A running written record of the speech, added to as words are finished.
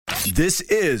This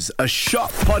is a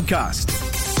Shock podcast.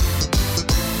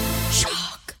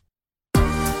 Shock.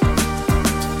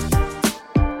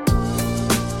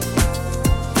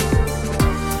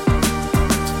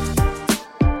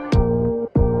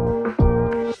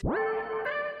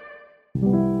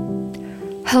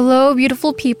 Hello,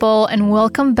 beautiful people, and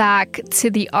welcome back to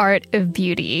The Art of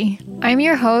Beauty. I'm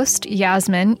your host,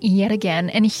 Yasmin, yet again,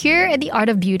 and here at The Art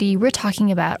of Beauty, we're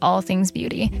talking about all things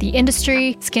beauty. The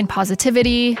industry, skin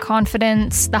positivity,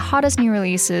 confidence, the hottest new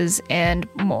releases, and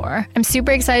more. I'm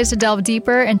super excited to delve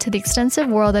deeper into the extensive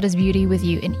world that is beauty with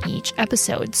you in each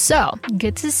episode. So,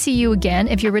 good to see you again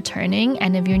if you're returning,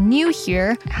 and if you're new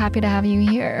here, happy to have you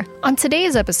here. On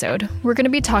today's episode, we're going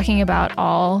to be talking about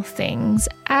all things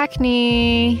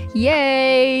acne.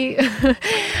 Yay!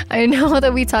 I know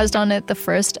that we touched on it the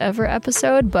first ever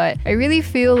episode, but I really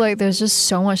feel like there's just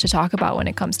so much to talk about when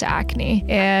it comes to acne.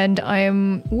 And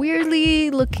I'm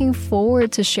weirdly looking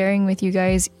forward to sharing with you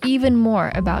guys even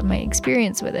more about my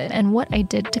experience with it and what I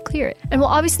did to clear it. And we'll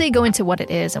obviously go into what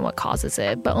it is and what causes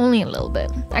it, but only a little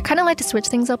bit. I kind of like to switch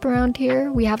things up around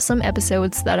here. We have some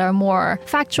episodes that are more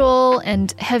factual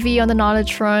and heavy on the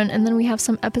knowledge front, and then we have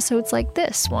some episodes like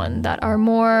this one that are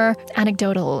more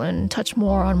anecdotal and touch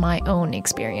more on my own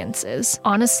experiences.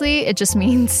 Honestly, it just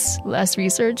means less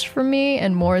research from me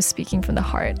and more speaking from the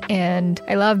heart. And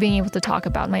I love being able to talk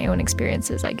about my own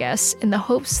experiences, I guess, in the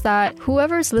hopes that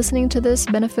whoever's listening to this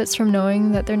benefits from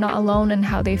knowing that they're not alone in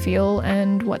how they feel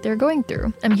and what they're going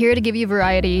through. I'm here to give you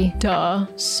variety,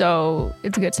 so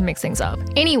it's good to mix things up.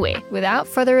 Anyway, without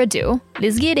further ado,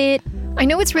 let's get it. I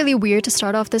know it's really weird to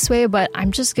start off this way, but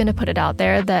I'm just gonna put it out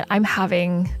there that I'm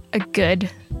having a good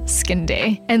skin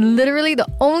day. And literally the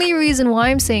only reason why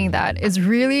I'm saying that is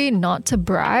really not to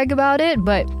brag about it,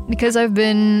 but because I've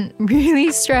been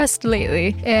really stressed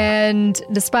lately. And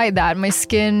despite that, my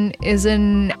skin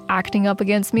isn't acting up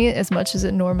against me as much as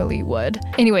it normally would.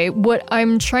 Anyway, what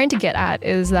I'm trying to get at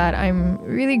is that I'm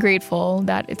really grateful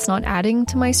that it's not adding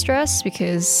to my stress,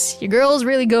 because your girl's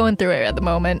really going through it at the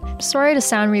moment. Sorry to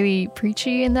sound really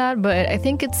preachy in that, but I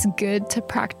think it's good to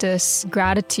practice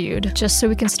gratitude just so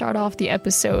we can start off the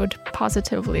episode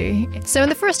positively. So in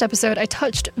the first episode, I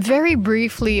touched very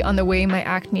briefly on the way my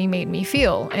acne made me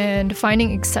feel and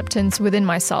finding acceptance within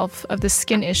myself of the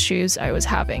skin issues I was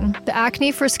having. The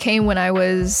acne first came when I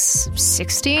was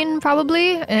 16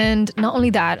 probably, and not only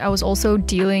that, I was also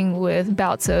dealing with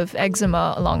bouts of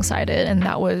eczema alongside it, and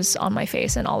that was on my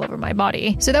face and all over my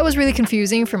body. So that was really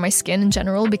confusing for my skin in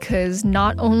general, because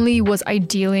not only was I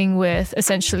dealing with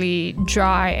essentially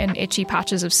dry and itchy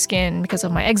patches of skin because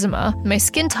of my eczema, my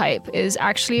skin type is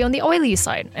actually on the oily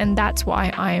side, and that's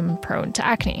why I'm prone to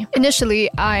acne. Initially,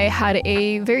 I had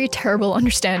a very terrible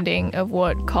understanding of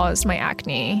what caused my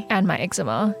acne and my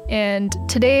eczema, and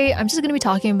today I'm just going to be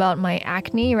talking about my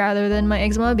acne rather than my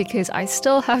eczema, because I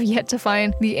still have yet to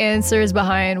find the answers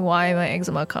behind why my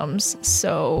eczema comes.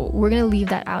 So we're going to leave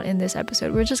that out in this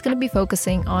episode. We're just going to be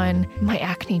focusing on my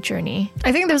acne journey.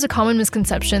 I think there's a common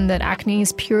misconception that acne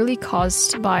is purely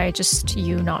caused by just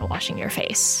you not washing your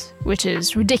face, which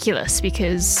is ridiculous,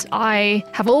 because I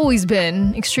have always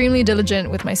been extremely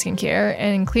diligent with my skincare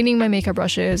and cleaning my makeup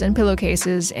brushes and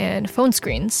pillowcases and phone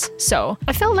screens. So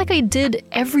I felt like I did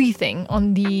everything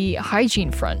on the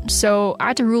hygiene front, so I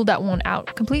had to rule that one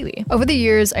out completely. Over the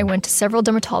years, I went to several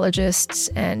dermatologists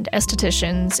and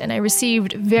estheticians, and I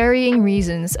received varying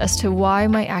reasons as to why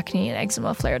my acne and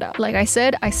eczema flared up. Like I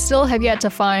said, I still have yet to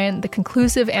find the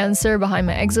conclusive answer behind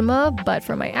my eczema, but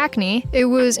for my acne, it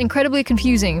was incredibly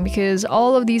confusing because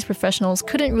all of these professionals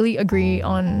couldn't really agree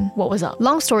on what was up.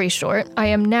 Long story short, I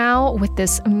am now with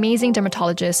this amazing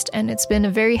dermatologist, and it's been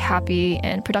a very happy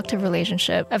and productive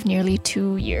relationship of nearly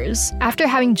 2 years. After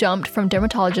having jumped from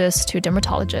dermatologist to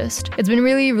dermatologist, it's been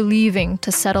really relieving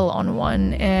to settle on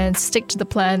one and stick to the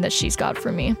plan that she's got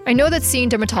for me. I know that seeing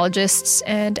dermatologists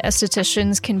and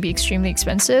estheticians can be extremely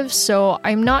expensive, so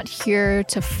I'm not here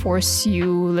to force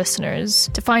you listeners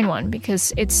to find one,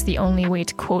 because it's the only way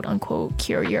to quote-unquote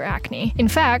cure your acne. In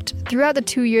fact, throughout the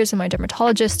 2 years of my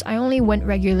dermatologist, I only went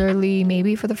regularly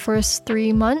maybe for the first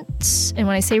 3 months. And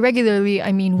when I say regularly,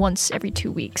 I mean once every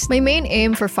 2 weeks. My main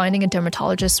aim for finding a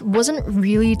dermatologist wasn't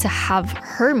really to have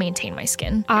her maintain my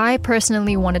skin. I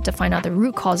personally wanted to find out the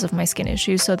root cause of my skin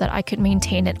issues so that I could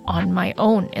maintain it on my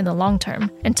own in the long term,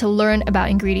 and to learn about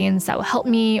ingredients that will help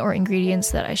me or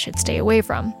ingredients that I should stay away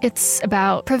from. It's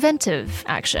about preventive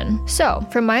action. So,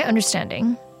 from my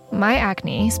understanding, My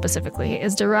acne, specifically,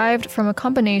 is derived from a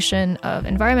combination of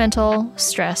environmental,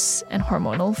 stress, and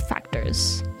hormonal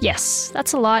factors. Yes,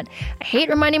 that's a lot. I hate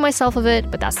reminding myself of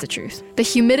it, but that's the truth. The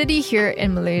humidity here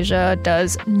in Malaysia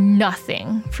does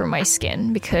nothing for my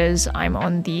skin because I'm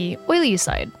on the oily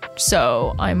side.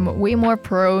 So I'm way more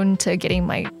prone to getting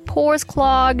my pores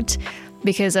clogged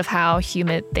because of how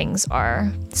humid things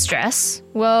are. Stress,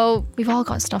 well, we've all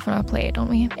got stuff on our plate, don't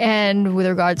we? And with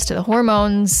regards to the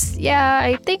hormones, yeah,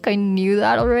 I think I knew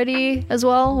that already as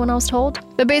well when I was told.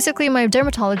 But basically, my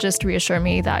dermatologist reassured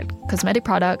me that cosmetic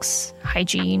products,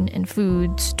 hygiene, and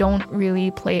foods don't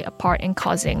really play a part in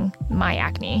causing my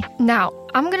acne. Now,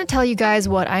 I'm going to tell you guys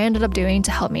what I ended up doing to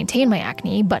help maintain my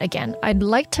acne, but again, I'd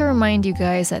like to remind you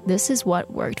guys that this is what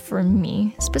worked for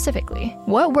me specifically.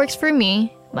 What works for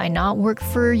me might not work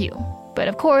for you, but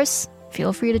of course,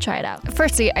 feel free to try it out.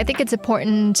 Firstly, I think it's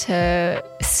important to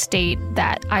state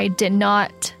that I did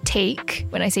not take,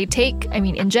 when I say take, I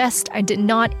mean ingest, I did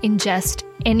not ingest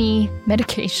any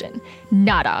medication.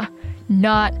 Nada.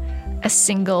 Not a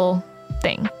single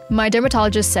thing. My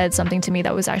dermatologist said something to me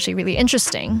that was actually really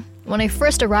interesting. When I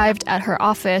first arrived at her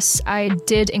office, I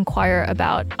did inquire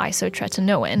about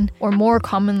isotretinoin, or more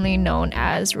commonly known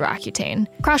as Roaccutane.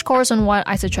 Crash course on what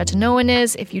isotretinoin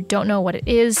is. If you don't know what it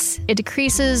is, it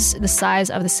decreases the size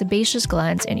of the sebaceous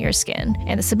glands in your skin.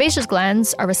 And the sebaceous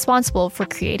glands are responsible for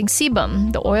creating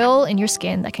sebum, the oil in your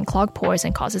skin that can clog pores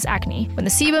and causes acne. When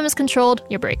the sebum is controlled,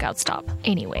 your breakouts stop.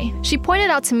 Anyway, she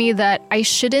pointed out to me that I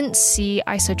shouldn't see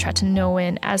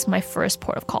isotretinoin as my first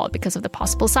port of call because of the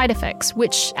possible side effects,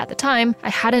 which at the time I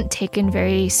hadn't taken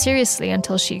very seriously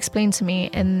until she explained to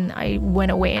me, and I went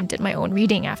away and did my own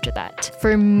reading after that.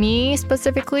 For me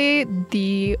specifically,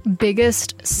 the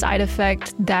biggest side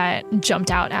effect that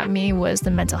jumped out at me was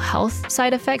the mental health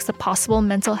side effects, the possible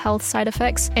mental health side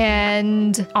effects.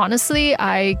 And honestly,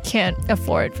 I can't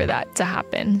afford for that to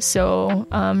happen. So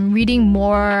reading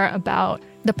more about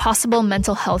the possible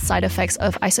mental health side effects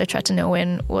of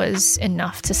isotretinoin was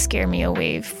enough to scare me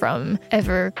away from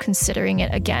ever considering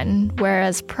it again.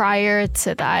 Whereas prior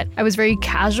to that, I was very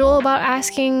casual about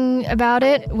asking about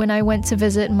it. When I went to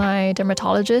visit my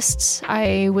dermatologist,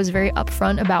 I was very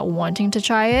upfront about wanting to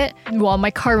try it. While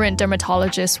my current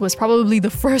dermatologist was probably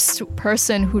the first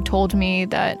person who told me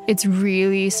that it's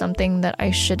really something that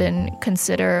I shouldn't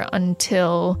consider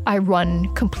until I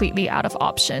run completely out of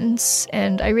options.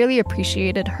 And I really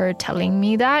appreciated her telling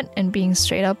me that and being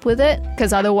straight up with it,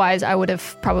 because otherwise I would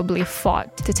have probably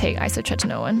fought to take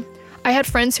isotretinoin. I had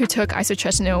friends who took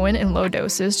isotretinoin in low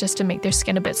doses just to make their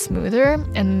skin a bit smoother,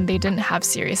 and they didn't have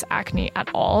serious acne at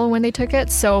all when they took it,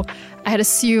 so I had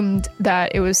assumed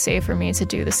that it was safe for me to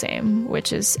do the same,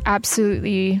 which is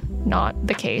absolutely not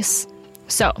the case.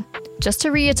 So, just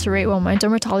to reiterate what my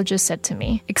dermatologist said to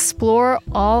me, explore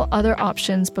all other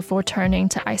options before turning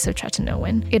to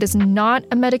isotretinoin. It is not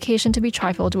a medication to be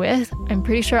trifled with. I'm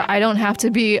pretty sure I don't have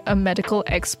to be a medical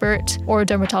expert or a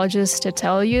dermatologist to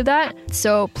tell you that.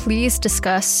 So please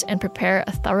discuss and prepare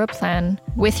a thorough plan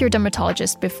with your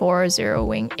dermatologist before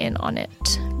zeroing in on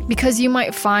it. Because you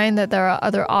might find that there are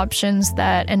other options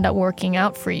that end up working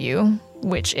out for you,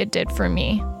 which it did for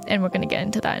me. And we're going to get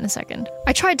into that in a second.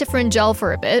 I tried different gel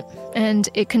for a bit, and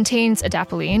it contains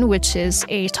adapalene, which is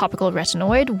a topical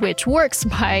retinoid, which works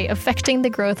by affecting the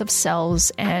growth of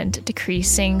cells and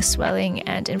decreasing swelling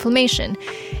and inflammation.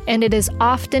 And it is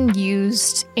often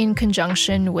used in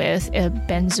conjunction with a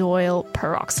benzoyl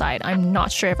peroxide. I'm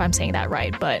not sure if I'm saying that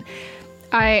right, but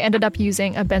I ended up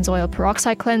using a benzoyl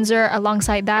peroxide cleanser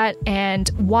alongside that, and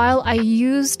while I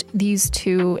used these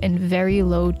two in very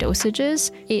low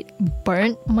dosages, it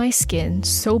burnt my skin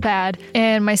so bad,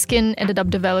 and my skin ended up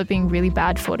developing really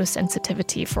bad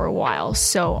photosensitivity for a while.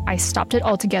 So I stopped it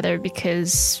altogether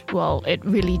because, well, it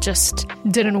really just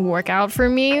didn't work out for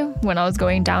me when I was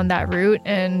going down that route.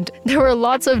 And there were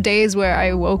lots of days where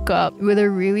I woke up with a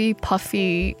really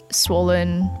puffy,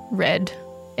 swollen, red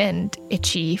and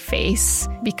itchy face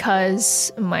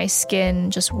because my skin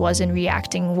just wasn't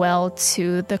reacting well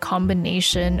to the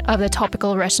combination of the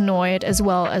topical retinoid as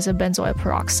well as a benzoyl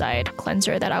peroxide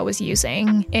cleanser that I was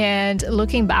using. And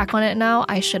looking back on it now,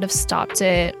 I should have stopped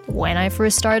it when I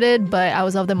first started, but I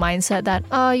was of the mindset that,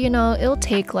 it'll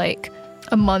take like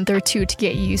a month or two to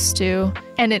get used to,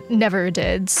 and it never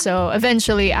did. So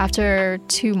eventually, after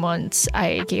 2 months,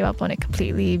 I gave up on it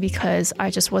completely because I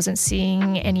just wasn't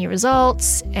seeing any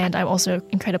results, and I'm also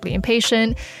incredibly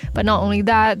impatient. But not only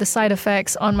that, the side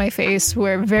effects on my face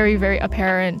were very, very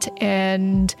apparent,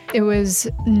 and it was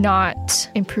not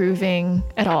improving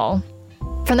at all.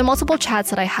 From the multiple chats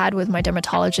that I had with my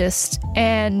dermatologist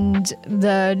and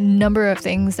the number of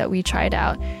things that we tried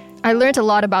out, I learned a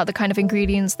lot about the kind of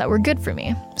ingredients that were good for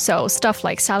me. So stuff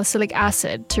like salicylic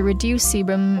acid to reduce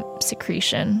sebum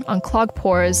secretion, unclog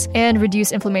pores, and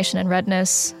reduce inflammation and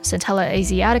redness. Centella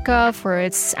asiatica for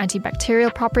its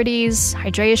antibacterial properties,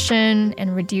 hydration,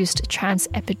 and reduced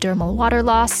transepidermal water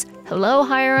loss. Hello,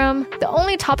 Hiram. The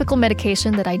only topical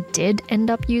medication that I did end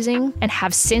up using and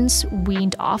have since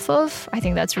weaned off of, I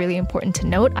think that's really important to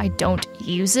note, I don't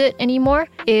use it anymore,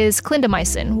 is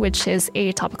clindamycin, which is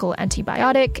a topical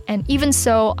antibiotic. And even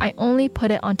so, I only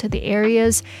put it onto the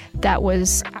areas that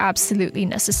was absolutely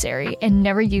necessary and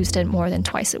never used it more than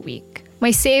twice a week.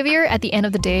 My savior at the end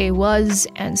of the day was,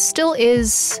 and still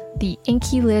is, the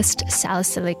Inky List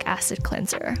Salicylic Acid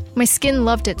Cleanser. My skin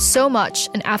loved it so much,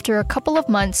 and after a couple of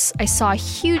months, I saw a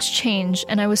huge change,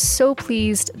 and I was so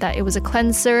pleased that it was a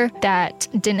cleanser that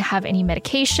didn't have any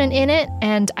medication in it,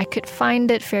 and I could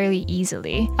find it fairly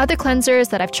easily. Other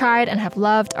cleansers that I've tried and have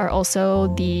loved are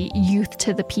also the Youth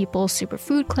to the People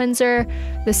Superfood Cleanser,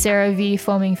 the CeraVe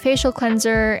Foaming Facial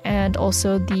Cleanser, and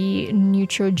also the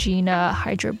Neutrogena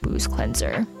Hydro Boost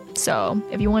Cleanser. So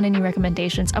if you want any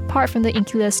recommendations apart from the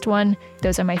Inky List one,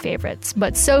 those are my favorites.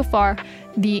 But so far,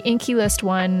 the Inky List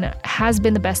one has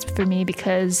been the best for me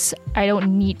because I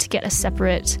don't need to get a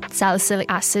separate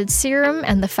salicylic acid serum,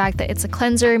 and the fact that it's a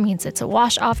cleanser means it's a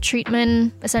wash-off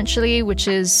treatment, essentially, which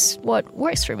is what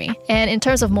works for me. And in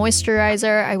terms of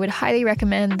moisturizer, I would highly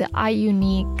recommend the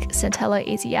iUnique Centella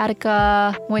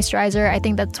Asiatica moisturizer. I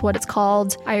think that's what it's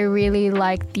called. I really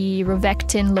like the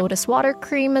Rovectin Lotus Water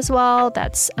Cream as well.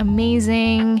 That's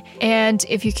amazing. And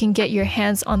if you can get your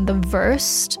hands on the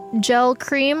Versed gel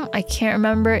cream, I can't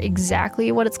remember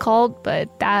exactly what it's called,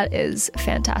 but that is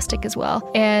fantastic as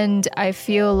well. And I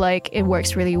feel like it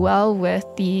works really well with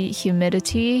the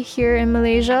humidity here in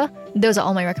Malaysia. Those are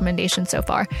all my recommendations so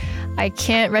far. I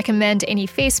can't recommend any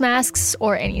face masks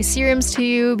or any serums to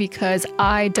you because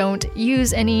I don't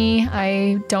use any.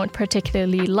 I don't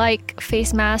particularly like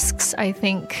face masks. I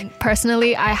think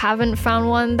personally I haven't found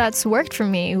one that's worked for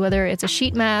me, whether it's a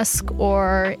sheet mask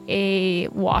or a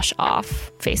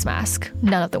wash-off face mask.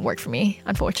 None of them work for me,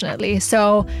 unfortunately.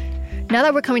 So now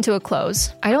that we're coming to a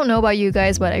close, I don't know about you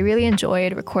guys, but I really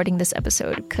enjoyed recording this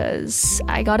episode because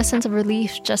I got a sense of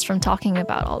relief just from talking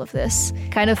about all of this.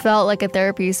 Kind of felt like a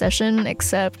therapy session,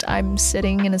 except I'm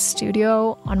sitting in a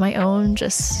studio on my own,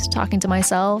 just talking to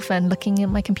myself and looking at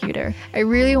my computer. I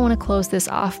really want to close this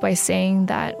off by saying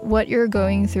that what you're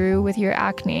going through with your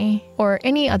acne or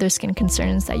any other skin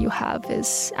concerns that you have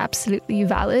is absolutely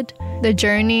valid. The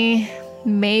journey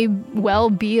may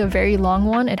well be a very long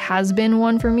one. It has been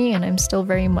one for me, and I'm still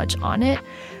very much on it.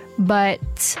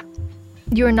 But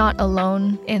you're not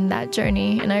alone in that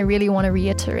journey, and I really want to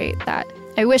reiterate that.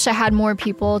 I wish I had more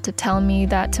people to tell me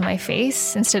that to my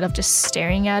face instead of just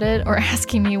staring at it or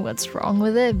asking me what's wrong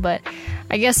with it. But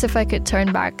I guess if I could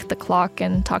turn back the clock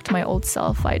and talk to my old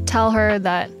self, I'd tell her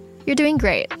that you're doing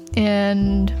great,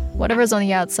 and whatever's on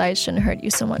the outside shouldn't hurt you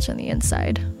so much on the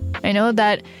inside. I know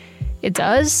that it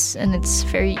does, and it's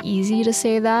very easy to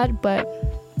say that, but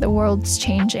the world's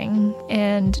changing,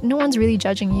 and no one's really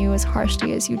judging you as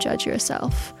harshly as you judge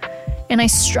yourself. And I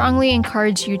strongly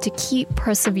encourage you to keep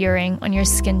persevering on your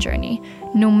skin journey,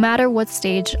 no matter what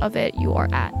stage of it you are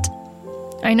at.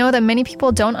 I know that many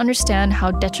people don't understand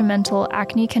how detrimental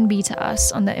acne can be to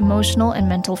us on the emotional and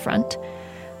mental front,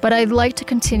 but I'd like to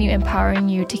continue empowering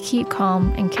you to keep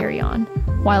calm and carry on.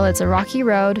 While it's a rocky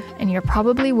road and you're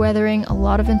probably weathering a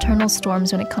lot of internal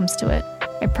storms when it comes to it,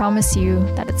 I promise you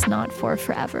that it's not for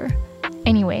forever.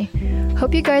 Anyway,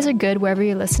 hope you guys are good wherever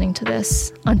you're listening to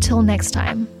this. Until next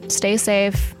time, stay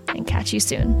safe and catch you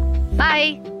soon.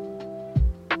 Bye!